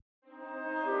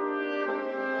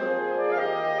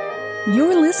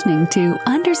You're listening to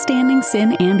Understanding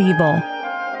Sin and Evil.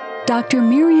 Dr.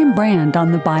 Miriam Brand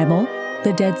on the Bible,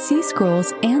 the Dead Sea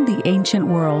Scrolls, and the Ancient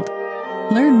World.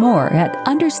 Learn more at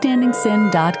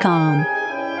understandingsin.com.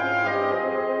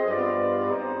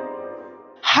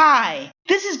 Hi,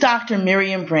 this is Dr.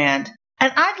 Miriam Brand,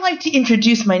 and I'd like to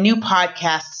introduce my new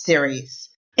podcast series.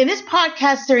 In this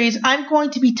podcast series, I'm going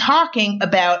to be talking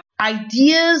about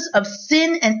ideas of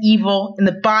sin and evil in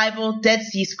the Bible, Dead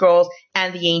Sea Scrolls,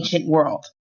 and the ancient world.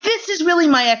 This is really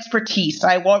my expertise.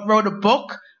 I wrote a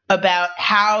book about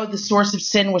how the source of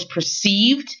sin was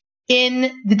perceived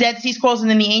in the Dead Sea Scrolls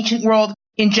and in the ancient world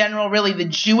in general, really the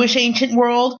Jewish ancient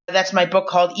world. That's my book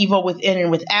called Evil Within and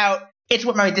Without. It's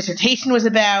what my dissertation was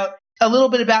about. A little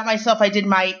bit about myself. I did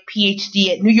my PhD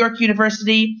at New York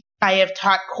University. I have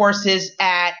taught courses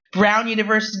at Brown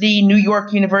University, New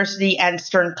York University, and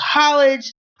Stern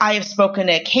College. I have spoken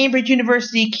at Cambridge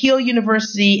University, Keele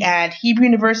University, and Hebrew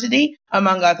University,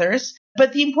 among others.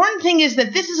 But the important thing is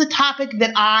that this is a topic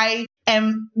that I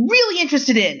am really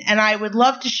interested in, and I would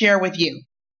love to share with you.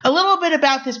 A little bit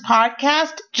about this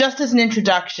podcast, just as an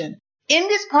introduction. In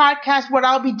this podcast, what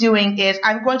I'll be doing is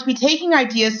I'm going to be taking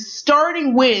ideas,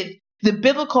 starting with the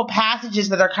biblical passages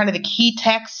that are kind of the key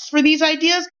texts for these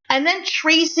ideas, and then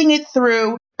tracing it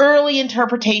through early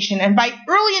interpretation. And by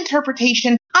early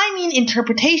interpretation, I mean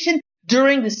interpretation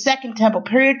during the Second Temple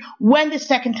period, when the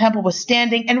Second Temple was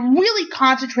standing, and really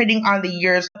concentrating on the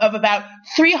years of about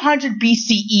 300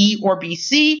 BCE or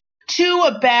BC to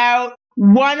about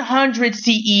 100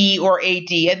 CE or AD.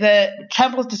 The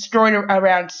temple is destroyed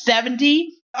around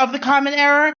 70 of the Common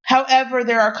Era. However,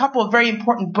 there are a couple of very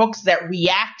important books that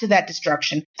react to that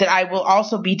destruction that I will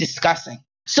also be discussing.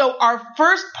 So our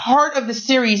first part of the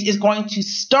series is going to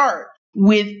start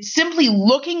with simply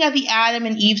looking at the Adam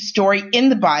and Eve story in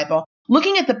the Bible,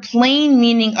 looking at the plain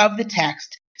meaning of the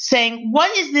text, saying, what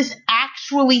is this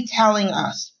actually telling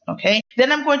us? Okay.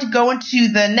 Then I'm going to go into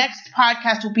the next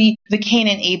podcast will be the Cain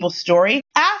and Abel story.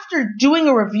 After doing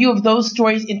a review of those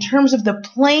stories in terms of the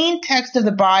plain text of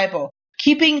the Bible,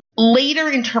 keeping later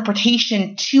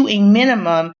interpretation to a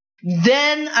minimum,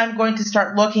 then I'm going to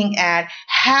start looking at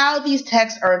how these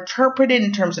texts are interpreted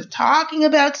in terms of talking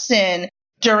about sin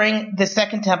during the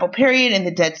Second Temple period in the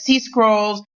Dead Sea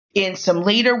Scrolls, in some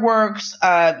later works,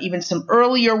 even some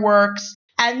earlier works.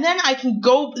 And then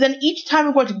then each time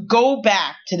I'm going to go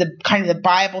back to the kind of the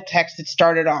Bible text that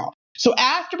started all. So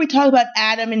after we talk about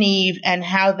Adam and Eve and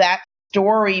how that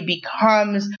story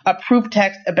becomes a proof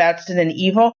text about sin and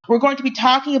evil, we're going to be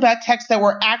talking about texts that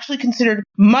were actually considered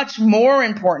much more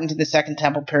important to the Second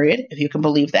Temple period, if you can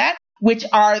believe that, which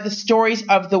are the stories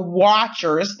of the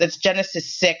Watchers. That's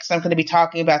Genesis 6. I'm going to be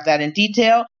talking about that in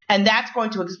detail. And that's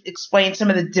going to explain some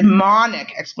of the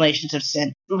demonic explanations of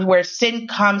sin, where sin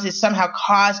is somehow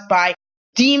caused by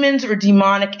demons or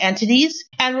demonic entities.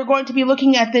 And we're going to be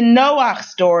looking at the Noah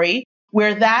story,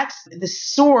 where that's the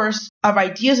source of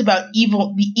ideas about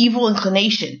evil, the evil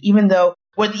inclination, even though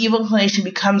what the evil inclination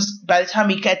becomes by the time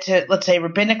we get to, let's say,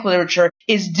 rabbinic literature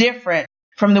is different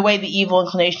from the way the evil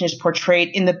inclination is portrayed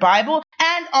in the Bible,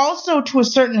 and also to a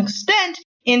certain extent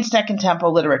in Second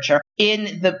Temple literature,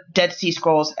 in the Dead Sea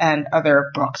Scrolls and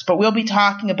other books. But we'll be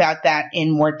talking about that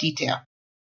in more detail.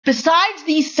 Besides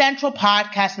these central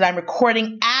podcasts that I'm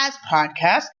recording as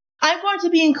podcasts, I'm going to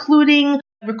be including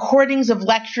recordings of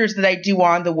lectures that I do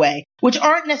on the way, which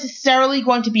aren't necessarily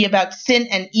going to be about sin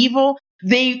and evil.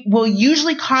 They will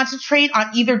usually concentrate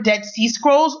on either Dead Sea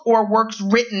Scrolls or works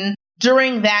written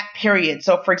during that period.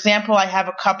 So, for example, I have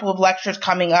a couple of lectures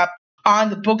coming up on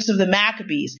the books of the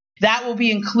Maccabees. That will be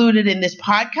included in this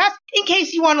podcast in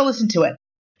case you want to listen to it.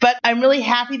 But I'm really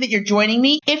happy that you're joining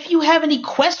me. If you have any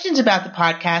questions about the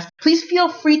podcast, please feel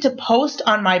free to post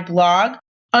on my blog,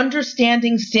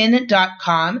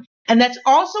 understandingsin.com. And that's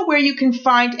also where you can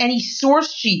find any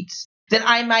source sheets that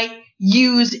I might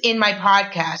use in my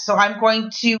podcast. So I'm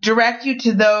going to direct you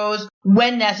to those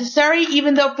when necessary,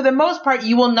 even though for the most part,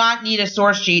 you will not need a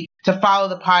source sheet to follow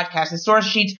the podcast. The source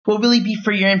sheets will really be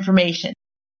for your information.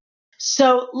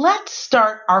 So let's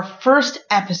start our first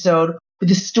episode with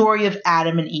the story of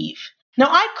Adam and Eve. Now,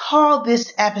 I call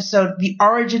this episode The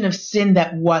Origin of Sin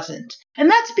That Wasn't. And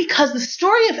that's because the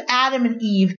story of Adam and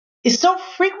Eve is so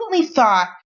frequently thought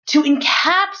to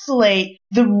encapsulate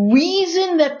the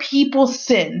reason that people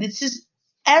sin.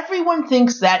 Everyone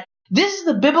thinks that this is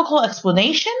the biblical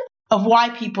explanation of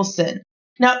why people sin.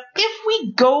 Now, if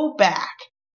we go back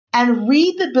and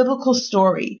read the biblical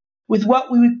story with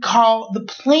what we would call the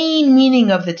plain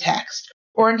meaning of the text,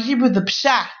 or in Hebrew, the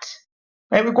pshat,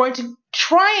 right? We're going to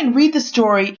try and read the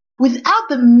story without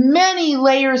the many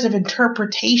layers of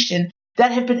interpretation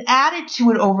that have been added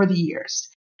to it over the years.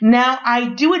 Now, I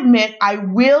do admit I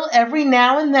will every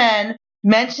now and then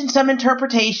mention some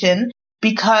interpretation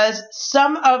because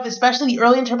some of, especially the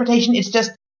early interpretation, is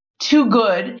just too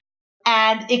good,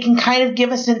 and it can kind of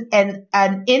give us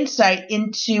an insight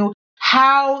into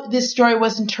how this story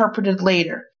was interpreted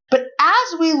later. But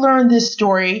as we learn this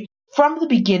story from the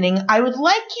beginning, I would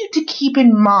like you to keep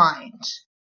in mind,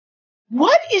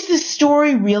 what is this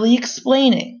story really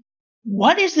explaining?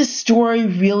 What is this story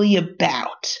really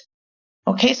about?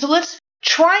 Okay, so let's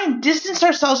try and distance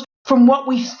ourselves from what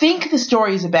we think the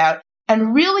story is about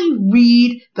and really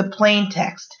read the plain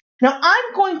text. Now,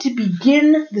 I'm going to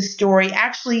begin the story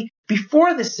actually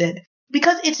before the Sid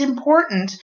because it's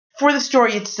important for the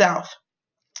story itself.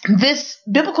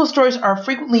 Biblical stories are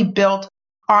frequently built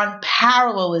on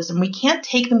parallelism. We can't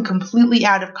take them completely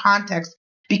out of context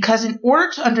because in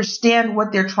order to understand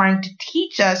what they're trying to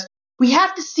teach us, we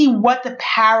have to see what the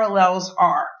parallels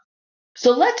are.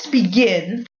 So let's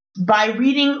begin by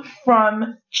reading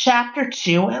from chapter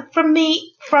 2, from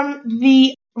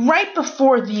the right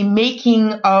before the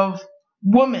making of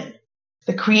woman,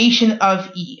 the creation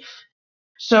of Eve.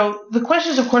 So the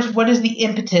question is, of course, what is the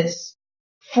impetus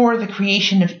for the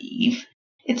creation of Eve?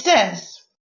 It says,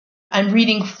 I'm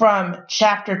reading from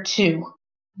chapter 2,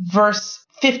 verse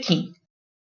 15.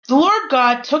 The Lord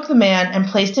God took the man and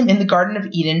placed him in the Garden of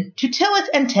Eden to till it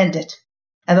and tend it.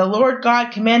 And the Lord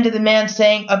God commanded the man,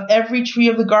 saying, Of every tree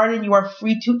of the garden you are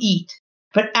free to eat.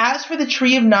 But as for the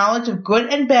tree of knowledge of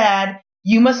good and bad,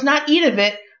 you must not eat of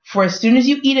it, for as soon as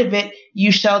you eat of it,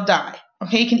 you shall die.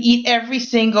 Okay, you can eat every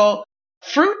single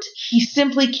fruit. He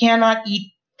simply cannot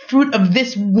eat fruit of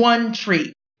this one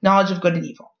tree, knowledge of good and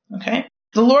evil. Okay?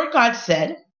 The Lord God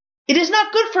said, It is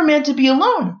not good for man to be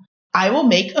alone. I will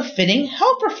make a fitting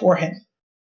helper for him.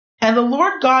 And the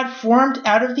Lord God formed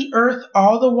out of the earth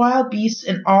all the wild beasts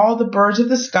and all the birds of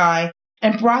the sky,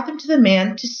 and brought them to the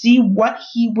man to see what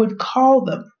he would call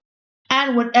them.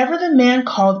 And whatever the man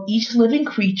called each living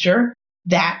creature,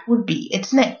 that would be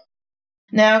its name.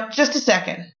 Now, just a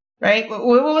second, right? What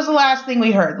was the last thing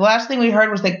we heard? The last thing we heard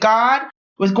was that God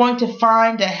was going to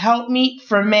find a helpmeet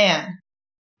for man.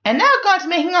 And now God's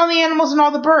making all the animals and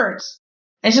all the birds.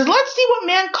 And he says, let's see what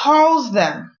man calls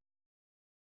them.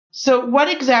 So what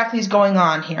exactly is going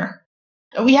on here?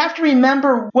 We have to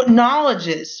remember what knowledge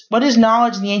is. What is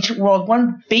knowledge in the ancient world?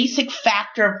 One basic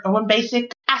factor, or one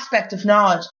basic aspect of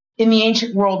knowledge in the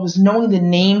ancient world was knowing the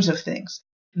names of things.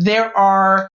 There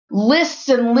are lists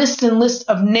and lists and lists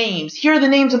of names. Here are the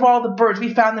names of all the birds.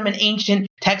 We found them in ancient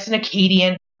texts in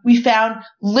Akkadian. We found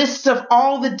lists of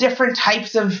all the different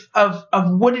types of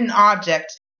wooden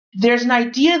objects. There's an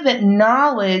idea that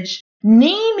knowledge,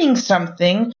 naming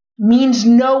something, means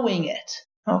knowing it.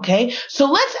 Okay? So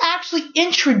let's actually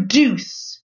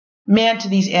introduce man to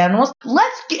these animals.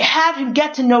 Let's have him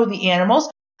get to know the animals,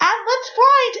 and let's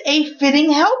find a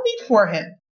fitting helpmeet for him.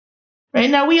 Right?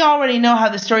 Now, we already know how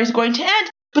the story is going to end,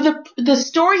 but the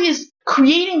story is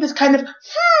creating this kind of,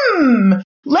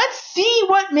 let's see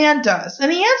what man does. And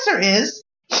the answer is,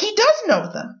 he does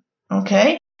know them.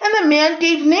 Okay? And the man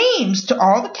gave names to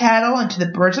all the cattle and to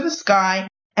the birds of the sky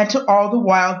and to all the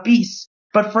wild beasts.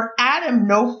 But for Adam,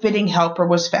 no fitting helper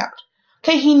was found.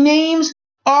 Okay, he names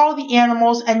all the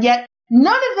animals, and yet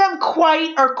none of them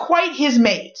are quite his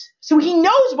mate. So he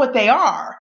knows what they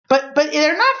are, but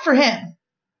they're not for him.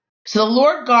 So the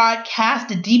Lord God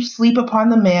cast a deep sleep upon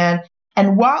the man,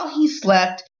 and while he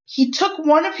slept, he took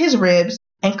one of his ribs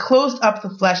and closed up the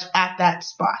flesh at that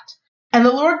spot. And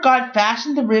the Lord God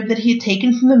fashioned the rib that he had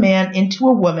taken from the man into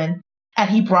a woman, and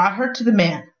he brought her to the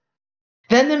man.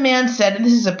 Then the man said, and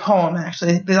this is a poem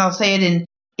actually, but I'll say it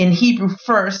in Hebrew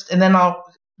first, and then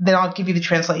I'll give you the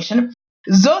translation.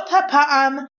 Zot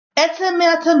ha'pa'am etzem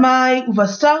me'atamai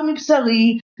uvasar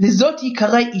mibsari lezot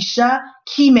yikare isha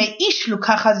ki me'ish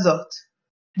lukacha zot.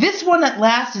 This one at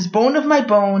last is bone of my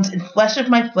bones and flesh of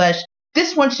my flesh.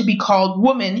 This one should be called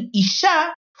woman,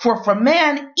 isha, for from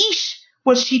man, ish,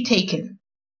 was she taken.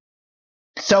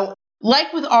 So,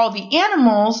 like with all the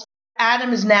animals,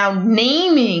 Adam is now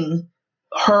naming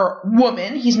her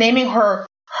woman. He's naming her,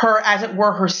 as it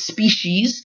were, her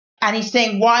species. And he's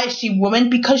saying, why is she woman?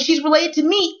 Because she's related to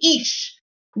me, Ish.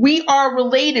 We are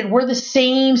related. We're the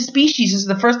same species. This is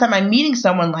the first time I'm meeting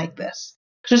someone like this.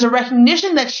 There's a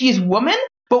recognition that she is woman,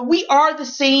 but we are the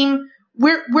same.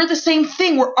 We're the same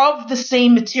thing. We're of the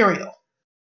same material.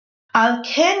 Al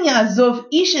ken ya'azov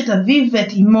ish et aviv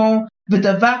vet imo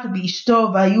v'davak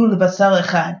b'ishto v'ayu lebasar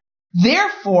echad.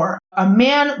 Therefore, a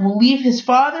man will leave his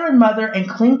father and mother and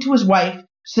cling to his wife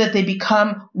so that they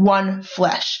become one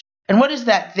flesh. And what is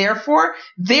that therefore?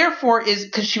 Therefore is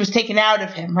because she was taken out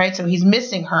of him, right? So he's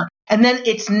missing her. And then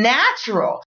it's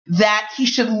natural that he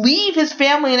should leave his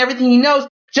family and everything he knows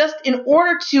just in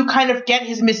order to kind of get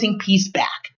his missing piece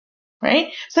back,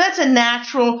 right? So that's a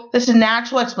natural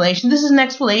explanation. This is an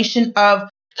explanation of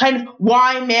kind of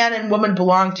why man and woman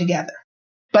belong together.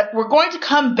 But we're going to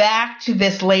come back to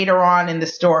this later on in the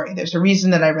story. There's a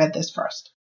reason that I read this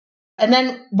first. And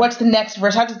then what's the next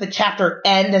verse? How does the chapter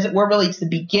end, as it were? Really, it's the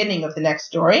beginning of the next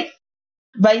story.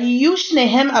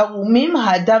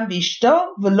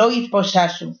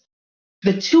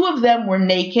 The two of them were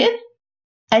naked,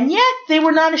 and yet they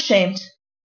were not ashamed.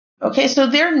 Okay, so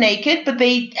they're naked, but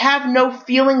they have no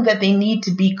feeling that they need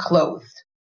to be clothed.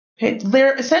 Okay,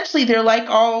 they're like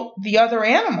all the other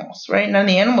animals, right? None of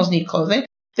the animals need clothing.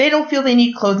 They don't feel they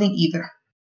need clothing either.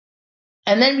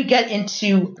 And then we get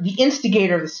into the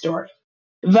instigator of the story.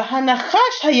 I'll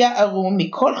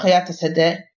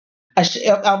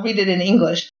read it in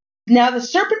English. Now the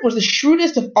serpent was the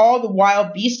shrewdest of all the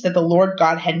wild beasts that the Lord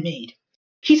God had made.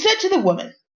 He said to the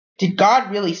woman, "Did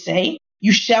God really say,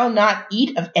 'You shall not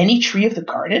eat of any tree of the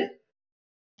garden'?"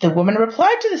 The woman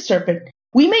replied to the serpent,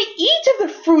 "We may eat of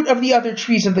the fruit of the other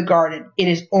trees of the garden. It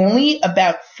is only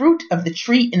about fruit of the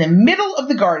tree in the middle of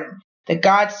the garden that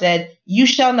God said, 'You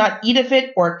shall not eat of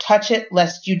it or touch it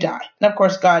lest you die.'" And of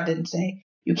course, God didn't say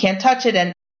you can't touch it,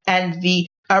 and the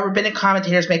rabbinic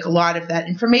commentators make a lot of that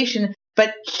information,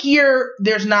 but here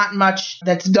there's not much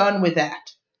that's done with that.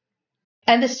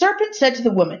 And the serpent said to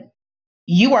the woman,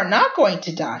 "You are not going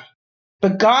to die,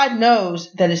 but God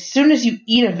knows that as soon as you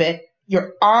eat of it,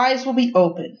 your eyes will be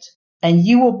opened, and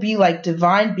you will be like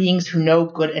divine beings who know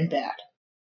good and bad."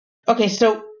 Okay,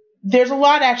 so there's a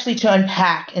lot actually to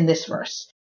unpack in this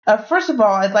verse. First of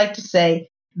all, I'd like to say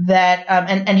that,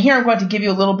 and here I'm going to give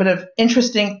you a little bit of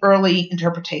interesting early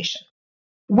interpretation.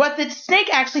 What the snake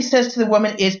actually says to the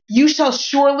woman is, "You shall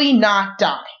surely not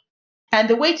die." And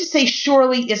the way to say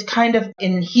surely is kind of,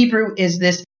 in Hebrew, is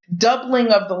this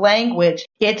doubling of the language.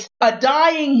 It's a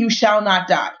dying you shall not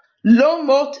die. Lo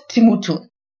mot timutun.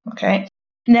 Okay?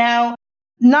 Now,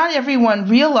 not everyone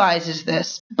realizes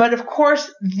this, but of course,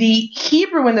 the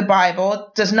Hebrew in the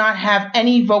Bible does not have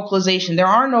any vocalization. There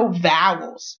are no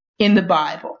vowels in the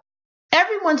Bible.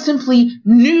 Everyone simply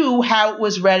knew how it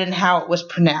was read and how it was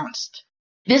pronounced.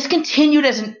 This continued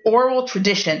as an oral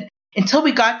tradition until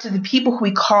we got to the people who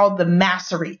we called the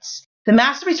Masoretes. The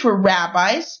Masoretes were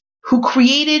rabbis who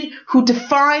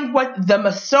defined what the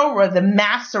Masorah, the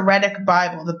Masoretic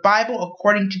Bible, the Bible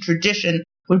according to tradition,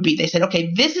 would be. They said,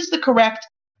 okay, this is the correct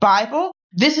Bible.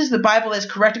 This is the Bible that is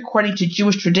correct according to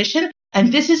Jewish tradition,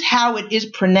 and this is how it is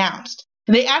pronounced.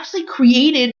 And they actually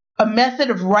created a method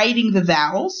of writing the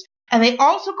vowels, and they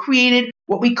also created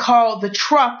what we call the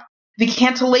trup, the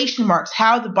cantillation marks,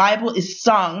 how the Bible is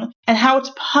sung and how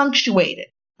it's punctuated.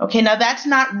 Okay, now that's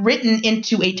not written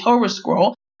into a Torah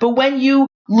scroll, but when you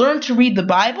learn to read the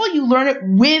Bible, you learn it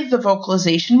with the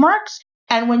vocalization marks,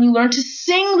 and when you learn to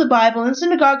sing the Bible in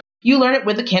synagogue, you learn it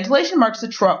with the cantillation marks, the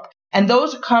trup. And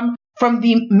those come from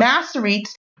the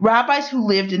Masoretes, rabbis who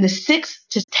lived in the 6th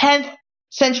to 10th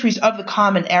centuries of the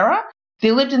Common Era.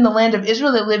 They lived in the land of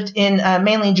Israel. They lived in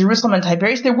mainly in Jerusalem and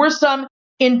Tiberias. There were some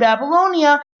in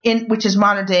Babylonia, which is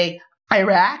modern-day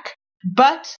Iraq.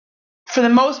 But for the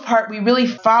most part, we really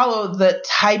follow the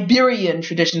Tiberian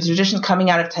traditions coming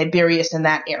out of Tiberias in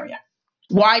that area.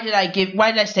 Why did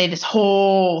I say this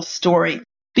whole story?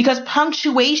 Because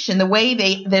punctuation,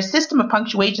 their system of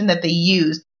punctuation that they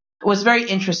used was very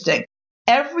interesting.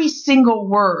 Every single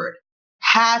word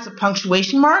has a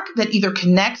punctuation mark that either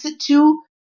connects it to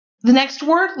the next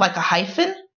word, like a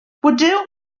hyphen would do,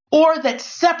 or that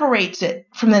separates it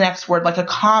from the next word, like a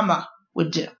comma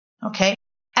would do. Okay?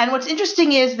 And what's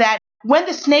interesting is that when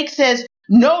the snake says,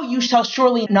 "No, you shall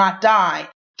surely not die,"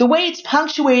 the way it's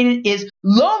punctuated is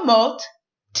lo mot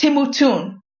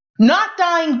timutun. Not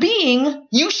dying being,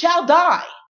 you shall die.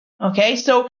 Okay?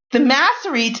 So the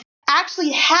Masoretes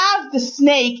actually have the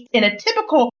snake in a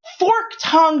typical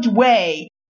fork-tongued way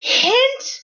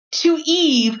hint to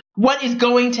Eve what is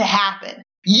going to happen.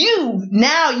 You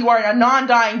are a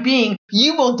non-dying being.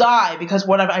 You will die because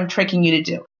what I'm tricking you to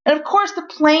do. And of course, the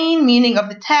plain meaning of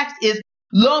the text is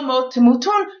lo mot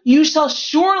timutun, you shall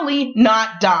surely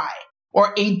not die.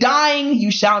 Or a dying, you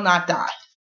shall not die.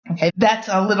 Okay, that's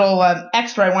a little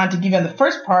extra I wanted to give you on the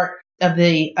first part of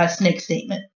the snake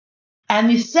statement. And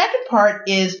the second part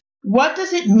is, what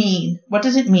does it mean? What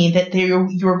does it mean that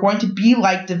you're going to be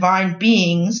like divine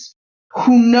beings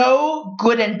who know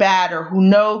good and bad, or who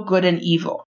know good and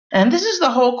evil? And this is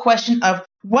the whole question of,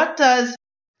 what does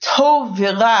tov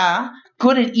v'ra,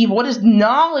 good and evil, what does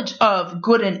knowledge of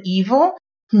good and evil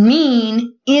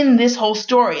mean in this whole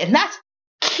story? And that's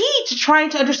key to trying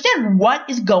to understand what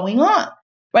is going on.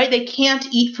 right? They can't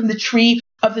eat from the tree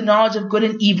of the knowledge of good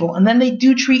and evil. And then they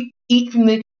do eat from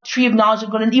the tree of knowledge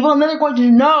of good and evil, and then they're going to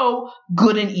know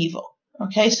good and evil.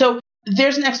 Okay, so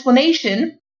there's an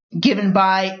explanation given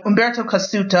by Umberto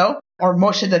Cassuto, or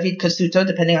Moshe David Cassuto,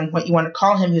 depending on what you want to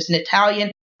call him, who's an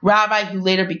Italian rabbi who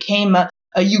later became a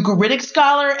Ugaritic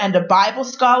scholar and a Bible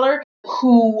scholar,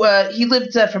 who he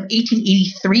lived from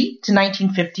 1883 to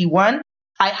 1951.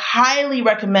 I highly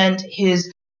recommend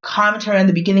his commentary on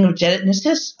the beginning of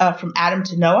Genesis, from Adam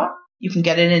to Noah. You can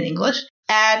get it in English.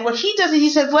 And what he does is he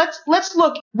says, let's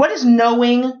look, what does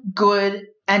knowing good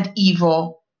and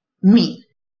evil mean?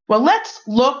 Well, let's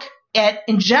look at,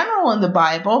 in general in the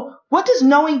Bible, what does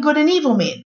knowing good and evil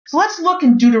mean? So let's look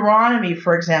in Deuteronomy,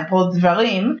 for example,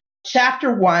 Dvarim,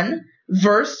 chapter 1,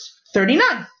 verse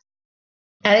 39.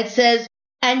 And it says,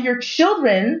 and your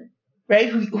children, right,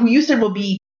 who you said will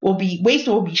be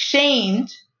wasted, will be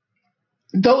shamed,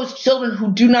 those children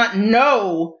who do not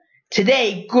know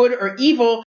today good or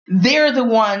evil, they're the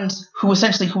ones who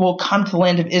will come to the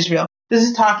land of Israel. This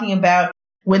is talking about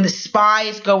when the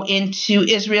spies go into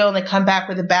Israel and they come back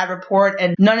with a bad report,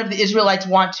 and none of the Israelites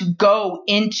want to go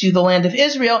into the land of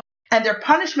Israel, and their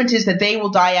punishment is that they will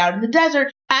die out in the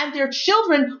desert, and their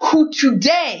children who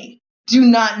today do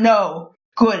not know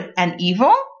good and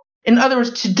evil. In other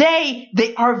words, today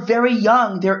they are very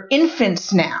young. They're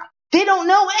infants now. They don't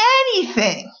know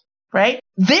anything, right?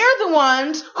 They're the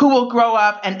ones who will grow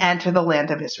up and enter the land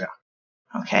of Israel.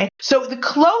 Okay? So the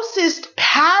closest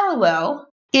parallel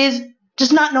is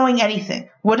just not knowing anything.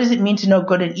 What does it mean to know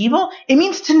good and evil? It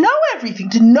means to know everything,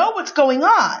 to know what's going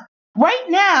on. Right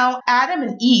now, Adam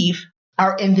and Eve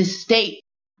are in this state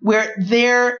where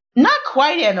they're not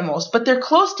quite animals, but they're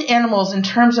close to animals in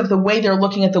terms of the way they're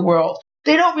looking at the world.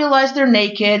 They don't realize they're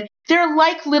naked. They're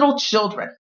like little children.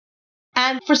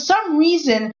 And for some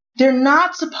reason, they're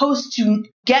not supposed to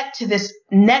get to this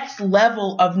next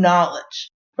level of knowledge,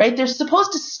 right? They're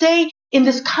supposed to stay in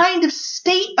this kind of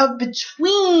state of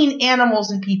between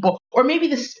animals and people, or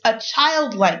maybe a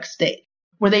childlike state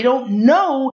where they don't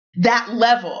know that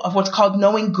level of what's called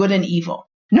knowing good and evil,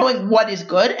 knowing what is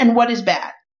good and what is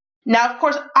bad. Now, of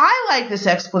course, I like this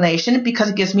explanation because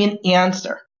it gives me an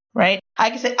answer, right? I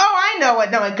can say, I know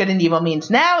what knowing good and evil means.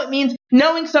 Now it means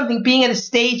knowing something, being at a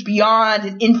stage beyond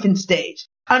an infant stage,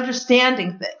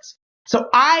 understanding things. So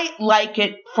I like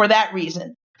it for that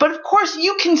reason. But of course,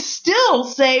 you can still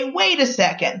say, wait a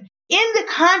second. In the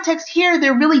context here, it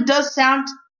really does sound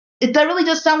like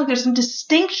there's some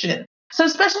distinction, some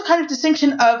special kind of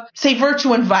distinction of, say,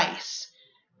 virtue and vice,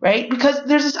 right? Because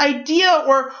there's this idea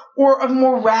or of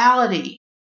morality.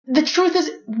 The truth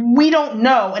is, we don't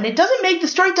know, and the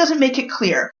story doesn't make it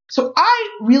clear. So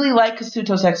I really like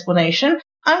Cassuto's explanation.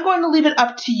 I'm going to leave it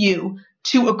up to you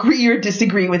to agree or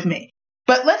disagree with me.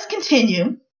 But let's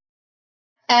continue.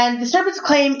 And the serpent's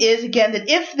claim is, again, that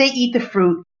if they eat the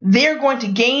fruit, they're going to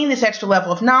gain this extra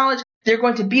level of knowledge. They're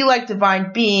going to be like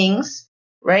divine beings,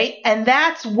 right? And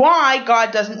that's why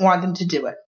God doesn't want them to do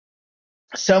it.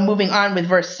 So moving on with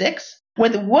verse 6.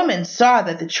 When the woman saw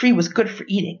that the tree was good for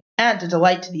eating and a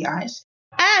delight to the eyes,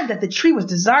 and that the tree was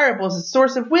desirable as a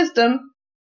source of wisdom,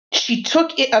 she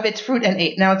took it of its fruit and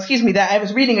ate. Now, excuse me, that I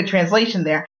was reading a translation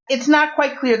there. It's not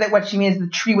quite clear that what she means, the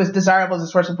tree was desirable as a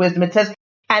source of wisdom. It says,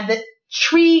 and the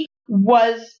tree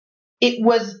was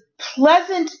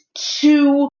pleasant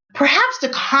to, perhaps to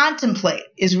contemplate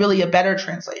is really a better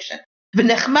translation.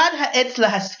 V'nechmad ha'etz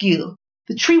lahaskil.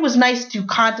 The tree was nice to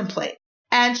contemplate.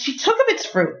 And she took of its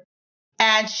fruit,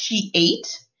 and she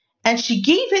ate, and she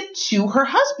gave it to her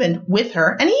husband with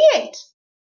her, and he ate.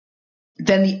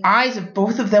 Then the eyes of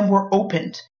both of them were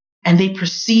opened, and they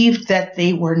perceived that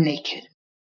they were naked.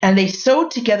 And they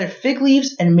sewed together fig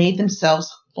leaves and made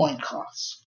themselves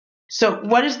loincloths. So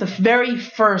what is the very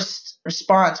first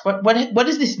response? What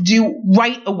does this do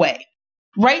right away?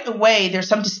 Right away, there's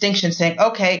some distinction saying,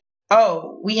 okay,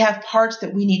 we have parts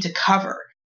that we need to cover.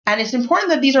 And it's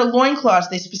important that these are loincloths.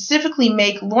 They specifically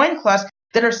make loincloths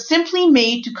that are simply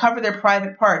made to cover their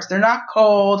private parts. They're not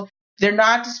cold. They're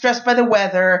not distressed by the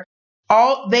weather.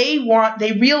 They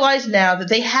realize now that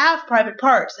they have private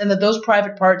parts and that those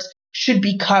private parts should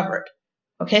be covered.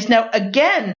 Okay, so now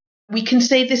again, we can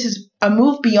say this is a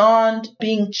move beyond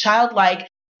being childlike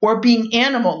or being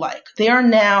animal-like. They are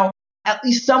now at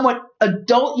least somewhat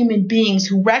adult human beings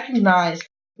who recognize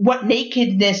what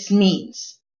nakedness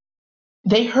means.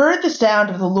 They heard the sound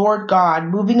of the Lord God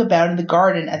moving about in the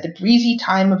garden at the breezy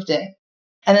time of day.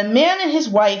 And the man and his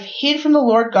wife hid from the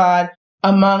Lord God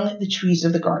among the trees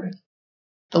of the garden.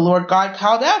 The Lord God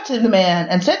called out to the man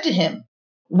and said to him,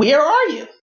 "Where are you?"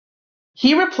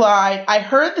 He replied, "I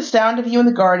heard the sound of you in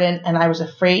the garden, and I was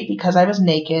afraid because I was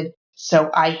naked,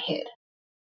 so I hid.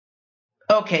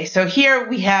 Okay, so here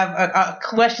we have a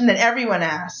question that everyone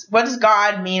asks. What does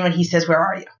God mean when he says, where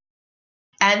are you?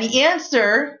 And the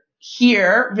answer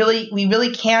here, we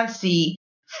really can see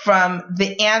from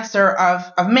the answer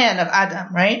of man, of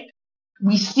Adam, right?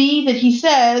 We see that he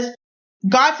says,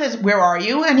 God says, where are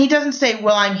you? And he doesn't say,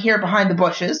 well, I'm here behind the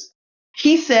bushes.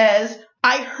 He says,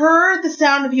 I heard the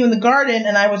sound of you in the garden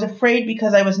and I was afraid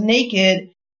because I was naked,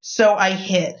 so I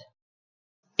hid.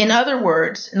 In other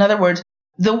words,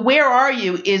 the where are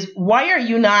you is, why are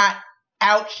you not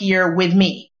out here with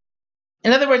me?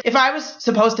 In other words, if I was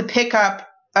supposed to pick up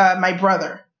my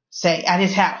brother, say, at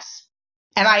his house,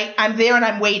 and I'm there and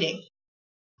I'm waiting,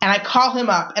 and I call him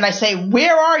up and I say,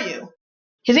 where are you?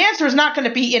 His answer is not going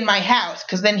to be in my house,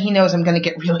 because then he knows I'm going to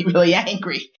get really, really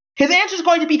angry. His answer is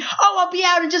going to be, oh, I'll be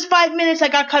out in just 5 minutes. I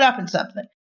got caught up in something.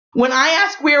 When I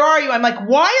ask, where are you? I'm like,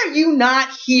 why are you not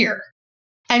here?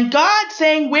 And God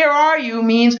saying, where are you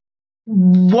means,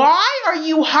 why are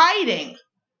you hiding?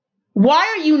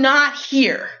 Why are you not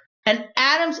here? And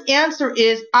Adam's answer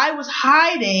is, I was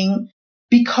hiding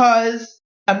because,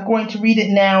 I'm going to read it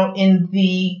now in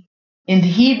the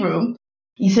Hebrew.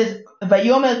 He says,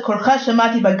 "Vayomer korcha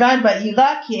shamati bagan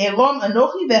va'ira ki elom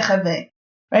anochi vechaveh."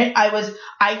 Right?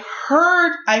 I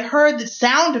heard the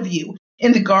sound of you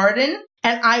in the garden,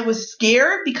 and I was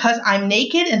scared because I'm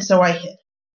naked, and so I hid.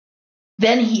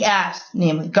 Then he asked,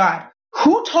 namely God,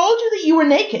 who told you that you were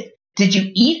naked? Did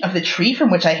you eat of the tree from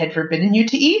which I had forbidden you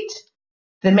to eat?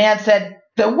 The man said,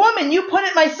 the woman you put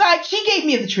at my side, she gave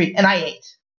me of the tree, and I ate.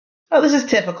 Oh, this is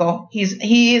typical.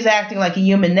 He is acting like a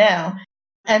human now.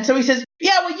 And so he says,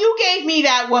 yeah, well, you gave me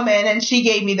that woman, and she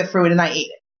gave me the fruit, and I ate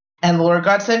it. And the Lord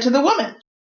God said to the woman,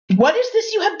 what is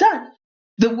this you have done?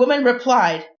 The woman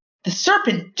replied, the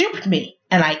serpent duped me,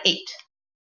 and I ate.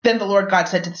 Then the Lord God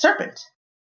said to the serpent,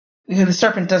 because the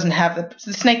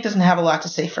snake doesn't have a lot to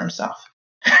say for himself.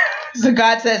 So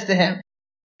God says to him,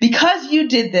 because you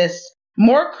did this,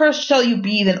 more cursed shall you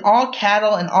be than all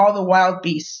cattle and all the wild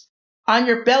beasts. On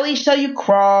your belly shall you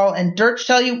crawl, and dirt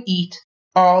shall you eat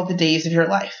all the days of your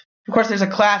life. Of course, there's a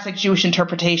classic Jewish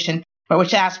interpretation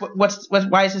which asks,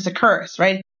 why is this a curse,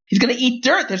 right? He's going to eat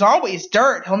dirt. There's always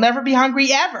dirt. He'll never be hungry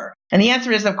ever. And the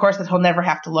answer is, of course, that he'll never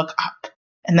have to look up.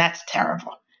 And that's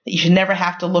terrible. That you should never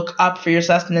have to look up for your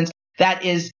sustenance. That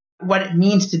is what it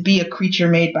means to be a creature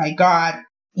made by God,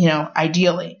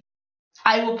 ideally.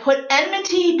 I will put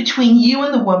enmity between you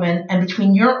and the woman, and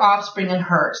between your offspring and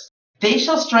hers. They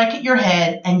shall strike at your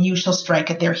head, and you shall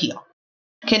strike at their heel.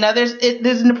 Okay, now there's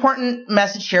an important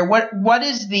message here.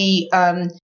 What's the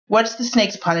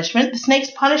snake's punishment? The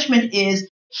snake's punishment is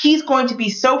he's going to be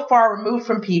so far removed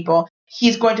from people,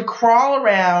 he's going to crawl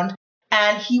around,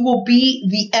 and he will be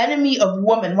the enemy of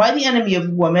woman. Why the enemy of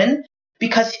woman?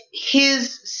 Because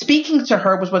his speaking to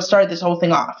her was what started this whole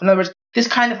thing off. In other words, this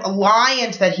kind of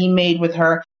alliance that he made with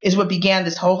her is what began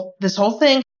this whole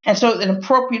thing. And so an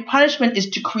appropriate punishment is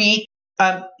to create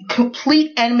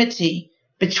complete enmity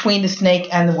between the snake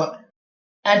and the woman.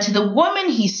 And to the woman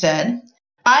he said,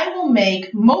 I will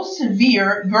make most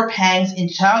severe your pangs in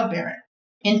childbearing.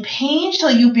 In pain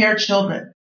shall you bear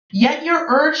children. Yet your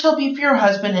urge shall be for your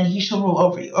husband, and he shall rule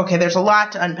over you. Okay, there's a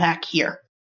lot to unpack here.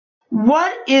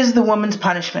 What is the woman's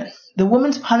punishment? The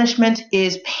woman's punishment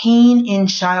is pain in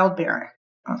childbearing.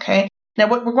 Okay? Now,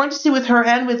 what we're going to see with her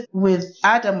and with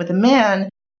Adam, with the man,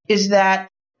 is that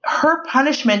her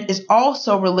punishment is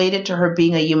also related to her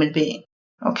being a human being.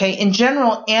 Okay? In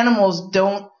general, animals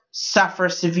don't suffer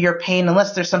severe pain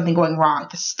unless there's something going wrong.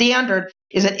 The standard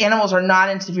is that animals are not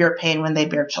in severe pain when they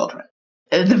bear children.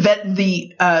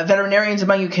 The veterinarians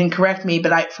among you can correct me,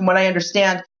 but from what I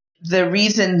understand, the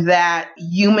reason that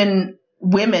human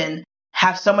women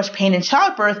have so much pain in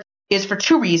childbirth is for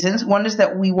two reasons. One is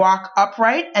that we walk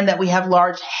upright and that we have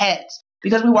large heads.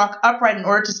 Because we walk upright, in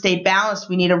order to stay balanced,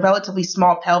 we need a relatively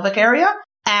small pelvic area,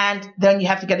 and then you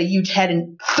have to get a huge head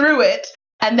through it.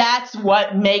 And that's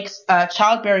what makes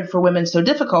childbearing for women so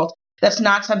difficult. That's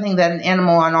not something that an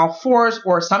animal on all fours,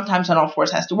 or sometimes on all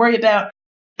fours, has to worry about.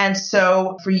 And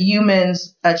so for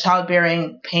humans,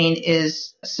 childbearing pain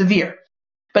is severe.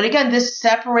 But again, this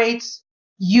separates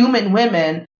human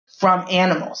women from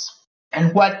animals.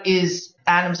 And what is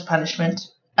Adam's punishment?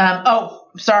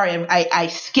 I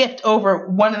skipped over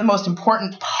one of the most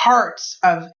important parts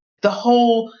of the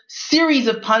whole series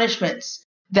of punishments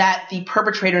that the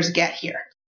perpetrators get here.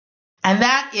 And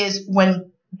that is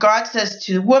when God says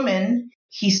to the woman,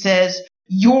 he says,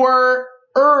 your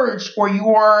urge or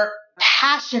your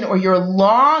passion or your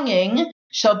longing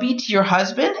shall be to your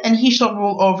husband, and he shall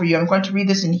rule over you. I'm going to read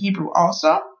this in Hebrew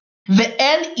also.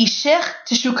 Ve'el ishech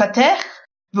teshukatech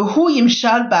v'hu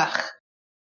yimshal bach.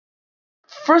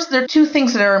 First, there are two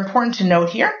things that are important to note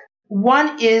here.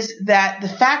 One is that the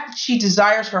fact that she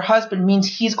desires her husband means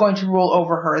he's going to rule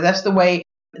over her. That's the way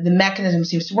the mechanism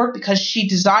seems to work. Because she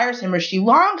desires him or she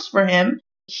longs for him,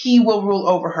 he will rule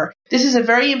over her. This is a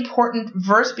very important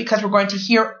verse because we're going to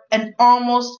hear an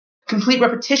almost complete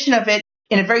repetition of it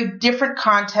in a very different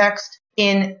context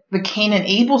in the Cain and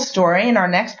Abel story in our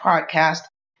next podcast.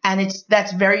 And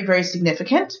that's very, very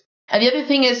significant. And the other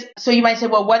thing is, so you might say,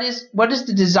 well, what is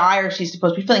the desire she's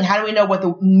supposed to be feeling? How do we know what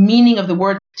the meaning of the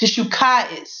word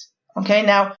teshukah is? Okay,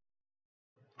 now,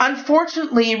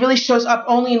 unfortunately, it really shows up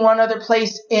only in one other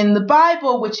place in the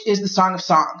Bible, which is the Song of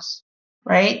Songs,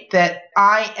 right? That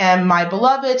I am my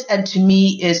beloved, and to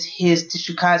me is his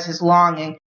teshukah, is his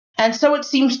longing. And so it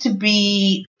seems to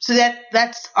be, so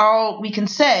that's all we can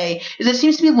say, is it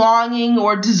seems to be longing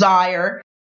or desire.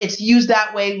 It's used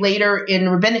that way later in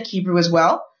Rabbinic Hebrew as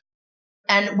well.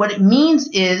 And what it means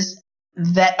is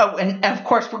that, and of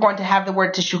course we're going to have the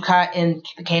word teshukah in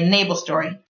the Cain and Abel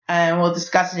story, and we'll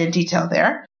discuss it in detail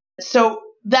there. So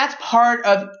that's part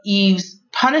of Eve's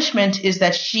punishment, is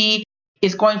that she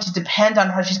is going to depend on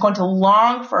her. She's going to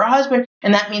long for her husband,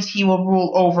 and that means he will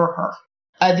rule over her.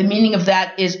 The meaning of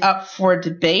that is up for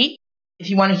debate. If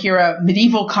you want to hear a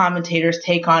medieval commentator's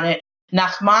take on it,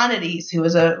 Nachmanides, who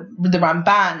was the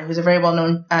Ramban, who was a very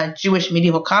well-known Jewish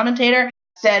medieval commentator,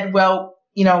 said, well,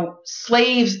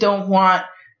 slaves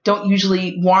don't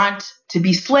usually want to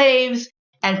be slaves,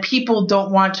 and people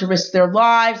don't want to risk their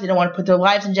lives. They don't want to put their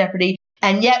lives in jeopardy.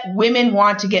 And yet women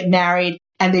want to get married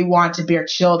and they want to bear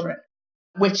children,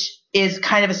 which is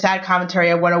kind of a sad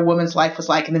commentary on what a woman's life was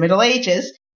like in the Middle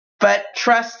Ages. But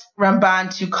trust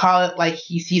Ramban to call it like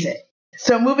he sees it.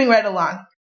 So moving right along.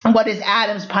 What is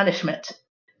Adam's punishment?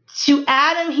 To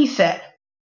Adam, he said,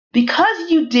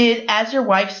 because you did as your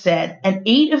wife said and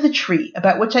ate of the tree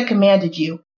about which I commanded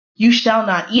you, you shall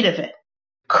not eat of it.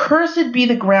 Cursed be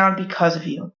the ground because of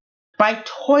you. By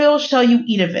toil shall you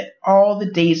eat of it all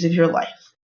the days of your life.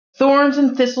 Thorns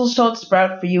and thistles shall it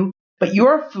sprout for you, but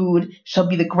your food shall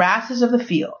be the grasses of the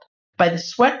field. By the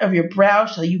sweat of your brow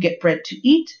shall you get bread to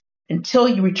eat until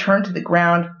you return to the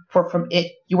ground, for from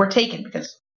it you were taken, because,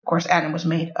 of course, Adam was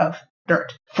made of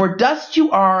dirt. For dust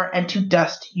you are, and to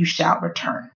dust you shall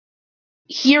return.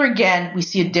 Here again, we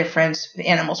see a difference with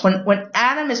animals. When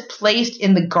Adam is placed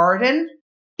in the garden,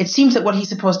 it seems that what he's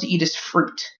supposed to eat is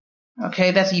fruit.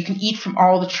 Okay, that's you can eat from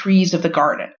all the trees of the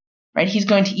garden, right? He's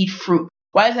going to eat fruit.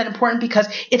 Why is that important? Because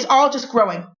it's all just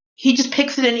growing. He just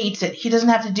picks it and eats it. He doesn't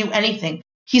have to do anything.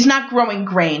 He's not growing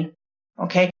grain,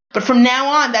 okay? But from now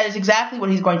on, that is exactly what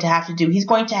he's going to have to do. He's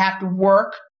going to have to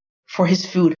work for his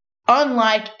food,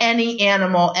 unlike any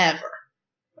animal ever,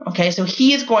 okay? So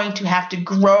he is going to have to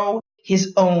grow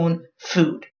his own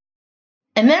food.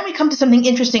 And then we come to something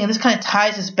interesting, and this kind of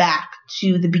ties us back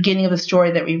to the beginning of the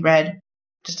story that we read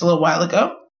just a little while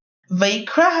ago.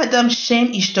 Vayikra Adam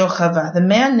Shem Ishto Chava. The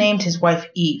man named his wife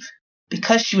Eve,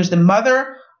 because she was the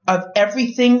mother of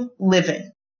everything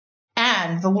living.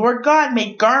 And the Lord God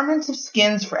made garments of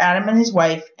skins for Adam and his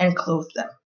wife and clothed them.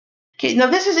 Okay, now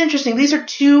this is interesting. These are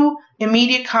two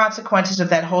immediate consequences of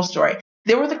that whole story.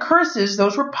 There were the curses,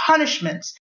 those were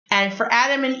punishments. And for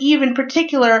Adam and Eve in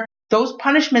particular, those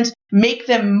punishments make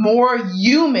them more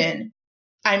human.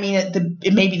 I mean,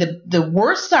 it may be the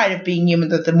worst side of being human,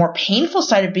 the more painful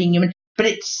side of being human, but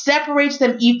it separates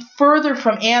them even further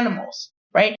from animals,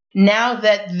 right? Now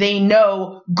that they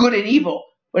know good and evil,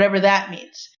 whatever that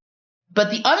means. But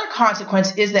the other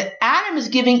consequence is that Adam is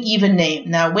giving Eve a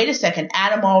name. Now, wait a second.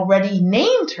 Adam already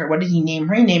named her. What did he name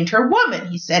her? He named her woman.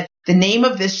 He said, the name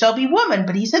of this shall be woman.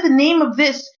 But he said the name of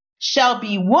this shall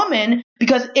be woman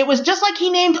because it was just like he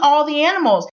named all the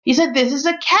animals. He said, this is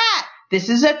a cat. This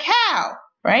is a cow,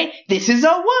 right? This is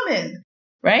a woman,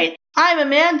 right? I'm a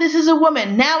man. This is a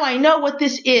woman. Now I know what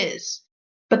this is.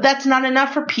 But that's not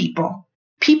enough for people.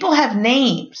 People have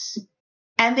names,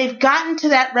 and they've gotten to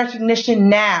that recognition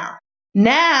now.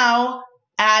 Now,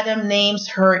 Adam names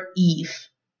her Eve,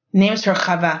 names her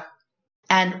Chava.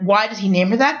 And why does he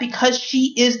name her that? Because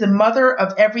she is the mother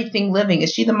of everything living.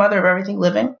 Is she the mother of everything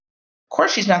living? Of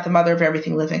course she's not the mother of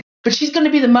everything living, but she's going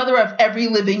to be the mother of every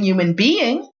living human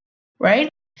being, right?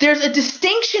 There's a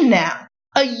distinction now,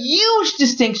 a huge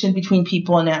distinction between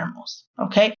people and animals,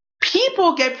 okay?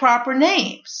 People get proper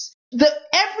names.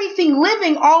 Everything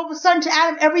living, all of a sudden to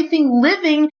Adam, everything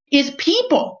living is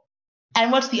people.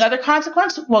 And what's the other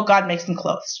consequence? Well, God makes them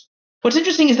clothes. What's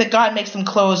interesting is that God makes them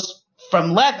clothes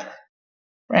from leather,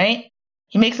 right?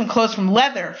 He makes them clothes from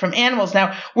leather, from animals.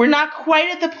 Now, we're not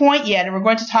quite at the point yet, and we're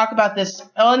going to talk about this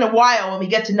in a while when we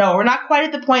get to know. We're not quite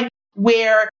at the point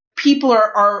where people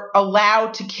are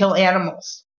allowed to kill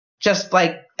animals, just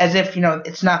like as if,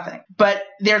 it's nothing. But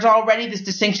there's already this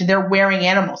distinction. They're wearing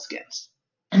animal skins.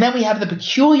 And then we have the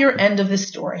peculiar end of this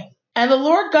story. And the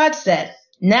Lord God said,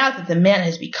 now that the man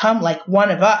has become like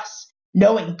one of us,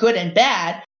 knowing good and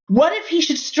bad, what if he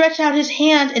should stretch out his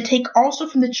hand and take also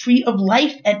from the tree of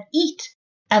life and eat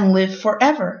and live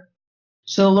forever?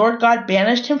 So the Lord God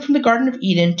banished him from the Garden of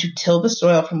Eden to till the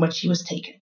soil from which he was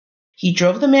taken. He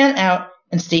drove the man out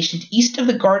and stationed east of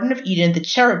the Garden of Eden the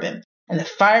cherubim and the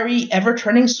fiery,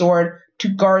 ever-turning sword to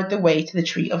guard the way to the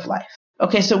tree of life.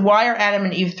 Okay, so why are Adam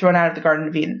and Eve thrown out of the Garden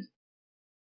of Eden?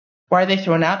 Why are they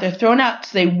thrown out? They're thrown out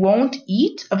so they won't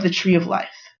eat of the tree of life.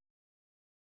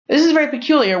 This is very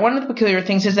peculiar. One of the peculiar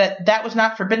things is that was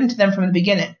not forbidden to them from the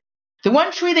beginning. The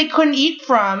one tree they couldn't eat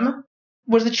from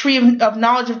was the tree of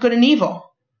knowledge of good and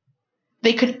evil.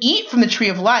 They could eat from the tree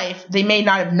of life. They may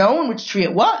not have known which tree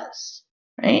it was,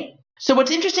 right? So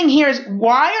what's interesting here is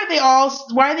why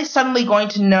are they suddenly going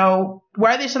to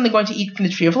eat from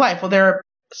the tree of life? Well, there are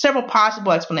several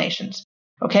possible explanations,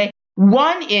 okay?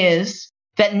 One is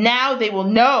that now they will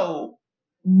know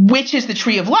which is the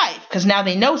tree of life because now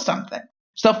they know something.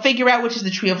 So they'll figure out which is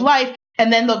the tree of life,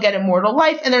 and then they'll get immortal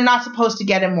life, and they're not supposed to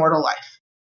get immortal life,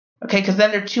 okay? Because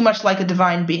then they're too much like a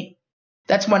divine being.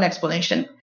 That's one explanation.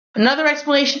 Another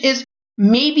explanation is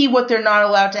maybe what they're not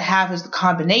allowed to have is the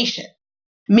combination.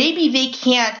 Maybe they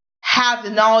can't have the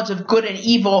knowledge of good and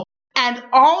evil and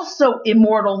also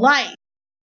immortal life,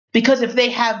 because if they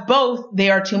have both,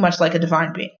 they are too much like a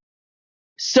divine being.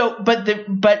 So,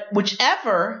 but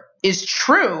whichever is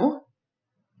true,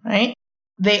 right?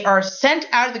 They are sent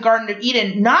out of the Garden of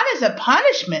Eden not as a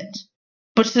punishment,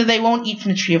 but so they won't eat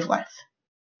from the tree of life,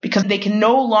 because they can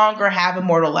no longer have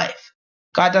immortal life.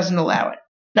 God doesn't allow it.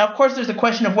 Now, of course, there's the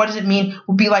question of what does it mean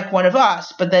will be like one of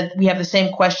us, but then we have the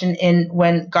same question in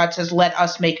when God says, let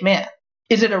us make man.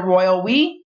 Is it a royal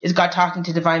we? Is God talking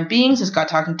to divine beings? Is God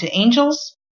talking to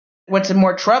angels? What's a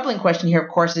more troubling question here, of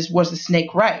course, is was the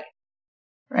snake right?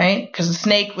 Right? Because the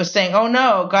snake was saying, oh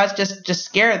no, God's just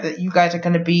scared that you guys are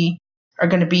going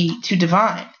to be too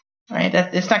divine, right?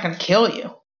 That it's not going to kill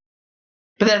you.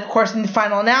 But then, of course, in the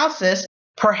final analysis,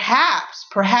 perhaps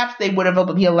they would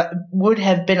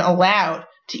have been allowed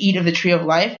to eat of the tree of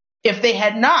life if they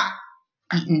had not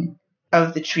eaten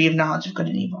of the tree of knowledge of good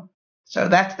and evil. So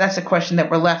that's a question that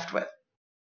we're left with.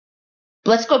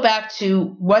 But let's go back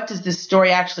to what does this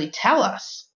story actually tell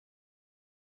us?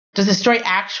 Does the story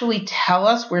actually tell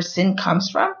us where sin comes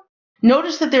from?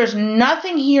 Notice that there's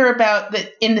nothing here about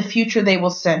that in the future they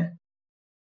will sin.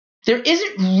 There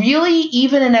isn't really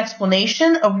even an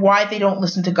explanation of why they don't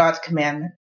listen to God's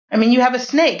commandment. I mean, you have a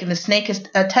snake, and the snake is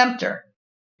a tempter.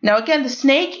 Now, again, the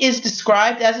snake is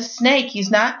described as a snake.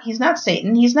 He's not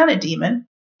Satan. He's not a demon.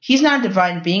 He's not a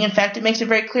divine being. In fact, it makes it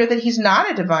very clear that he's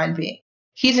not a divine being.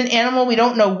 He's an animal. We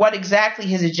don't know what exactly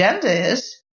his agenda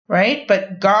is, right?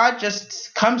 But God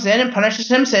just comes in and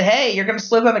punishes him, said, hey, you're going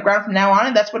to live on the ground from now on,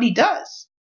 and that's what he does.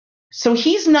 So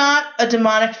he's not a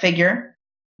demonic figure.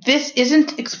 This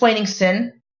isn't explaining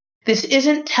sin. This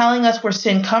isn't telling us where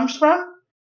sin comes from.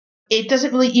 It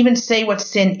doesn't really even say what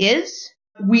sin is.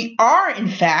 We are, in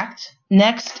fact,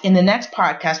 in the next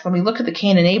podcast, when we look at the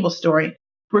Cain and Abel story,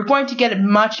 we're going to get a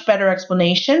much better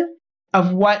explanation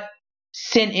of what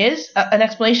sin is, an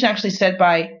explanation actually said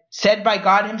by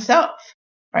God himself,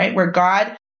 right? Where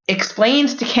God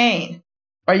explains to Cain,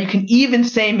 or you can even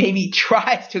say maybe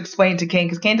tries to explain to Cain,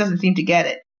 because Cain doesn't seem to get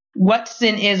it, what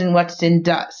sin is and what sin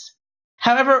does.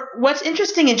 However, what's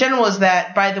interesting in general is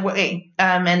that, by the way,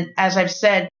 and as I've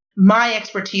said, my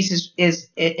expertise is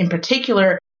in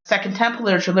particular Second Temple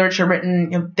literature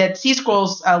written, Dead Sea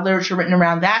Scrolls literature written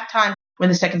around that time when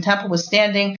the Second Temple was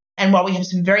standing. And while we have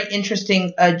some very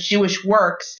interesting Jewish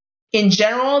works, in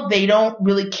general, they don't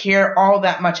really care all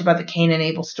that much about the Cain and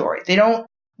Abel story. They don't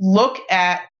look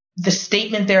at the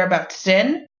statement there about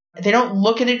sin. They don't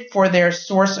look at it for their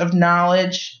source of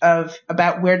knowledge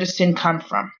about where does sin come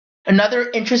from. Another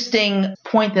interesting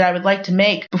point that I would like to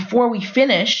make before we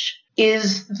finish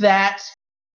is that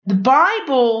the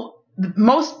Bible,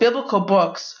 most biblical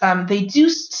books,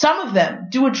 some of them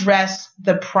do address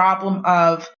the problem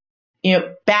of,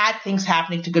 bad things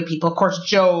happening to good people. Of course,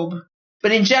 Job.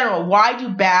 But in general, why do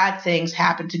bad things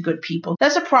happen to good people?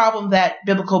 That's a problem that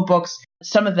biblical books,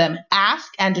 some of them,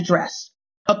 ask and address.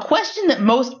 A question that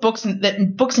most books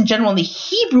in general in the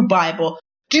Hebrew Bible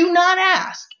do not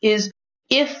ask is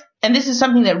and this is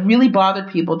something that really bothered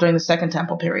people during the Second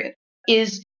Temple period,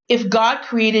 is if God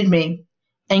created me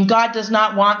and God does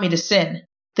not want me to sin,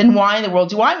 then why in the world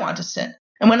do I want to sin?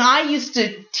 And when I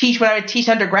would teach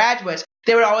undergraduates,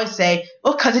 they would always say,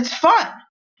 well, because it's fun.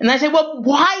 And I say, well,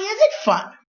 why is it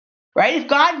fun? right? If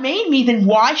God made me, then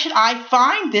why should I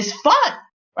find this fun,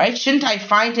 right? Shouldn't I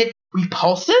find it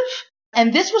repulsive?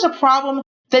 And this was a problem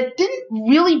that didn't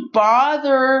really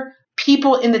bother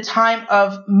people in the time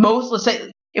of Moses. Let's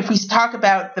say, if we talk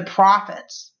about the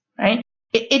prophets, right?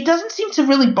 It doesn't seem to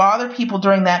really bother people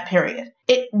during that period.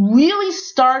 It really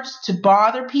starts to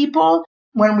bother people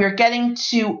when we're getting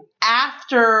to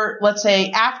after, let's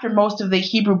say, after most of the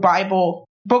Hebrew Bible,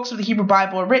 books of the Hebrew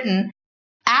Bible are written.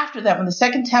 After that, when the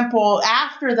Second Temple,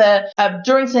 after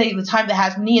during, say, the time of the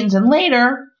Hasmoneans and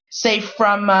later, say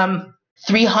from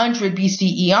 300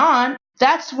 BCE on,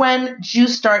 that's when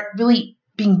Jews start really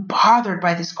being bothered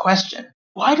by this question.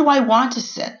 Why do I want to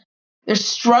sin? They're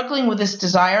struggling with this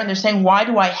desire and they're saying, why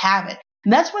do I have it?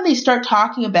 And that's when they start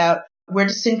talking about where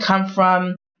does sin come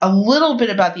from, a little bit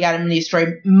about the Adam and Eve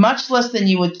story, much less than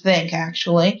you would think,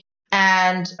 actually,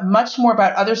 and much more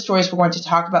about other stories we're going to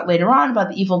talk about later on, about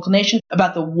the evil inclination,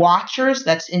 about the watchers,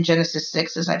 that's in Genesis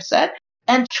 6, as I've said,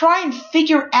 and try and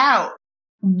figure out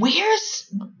why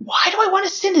do I want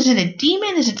to sin? Is it a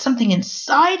demon? Is it something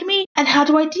inside me? And how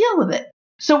do I deal with it?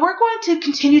 So we're going to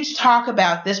continue to talk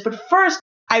about this, but first,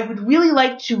 I would really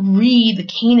like to read the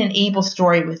Cain and Abel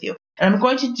story with you. And I'm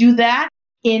going to do that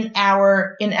in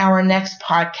our next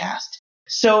podcast.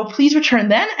 So please return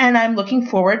then, and I'm looking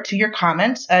forward to your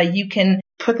comments. You can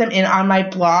put them in on my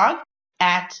blog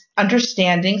at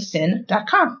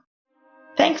understandingsin.com.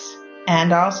 Thanks,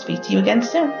 and I'll speak to you again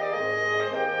soon.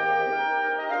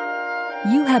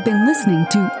 You have been listening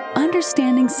to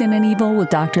Understanding Sin and Evil with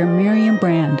Dr. Miriam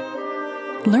Brand.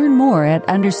 Learn more at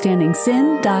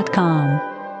understandingsin.com.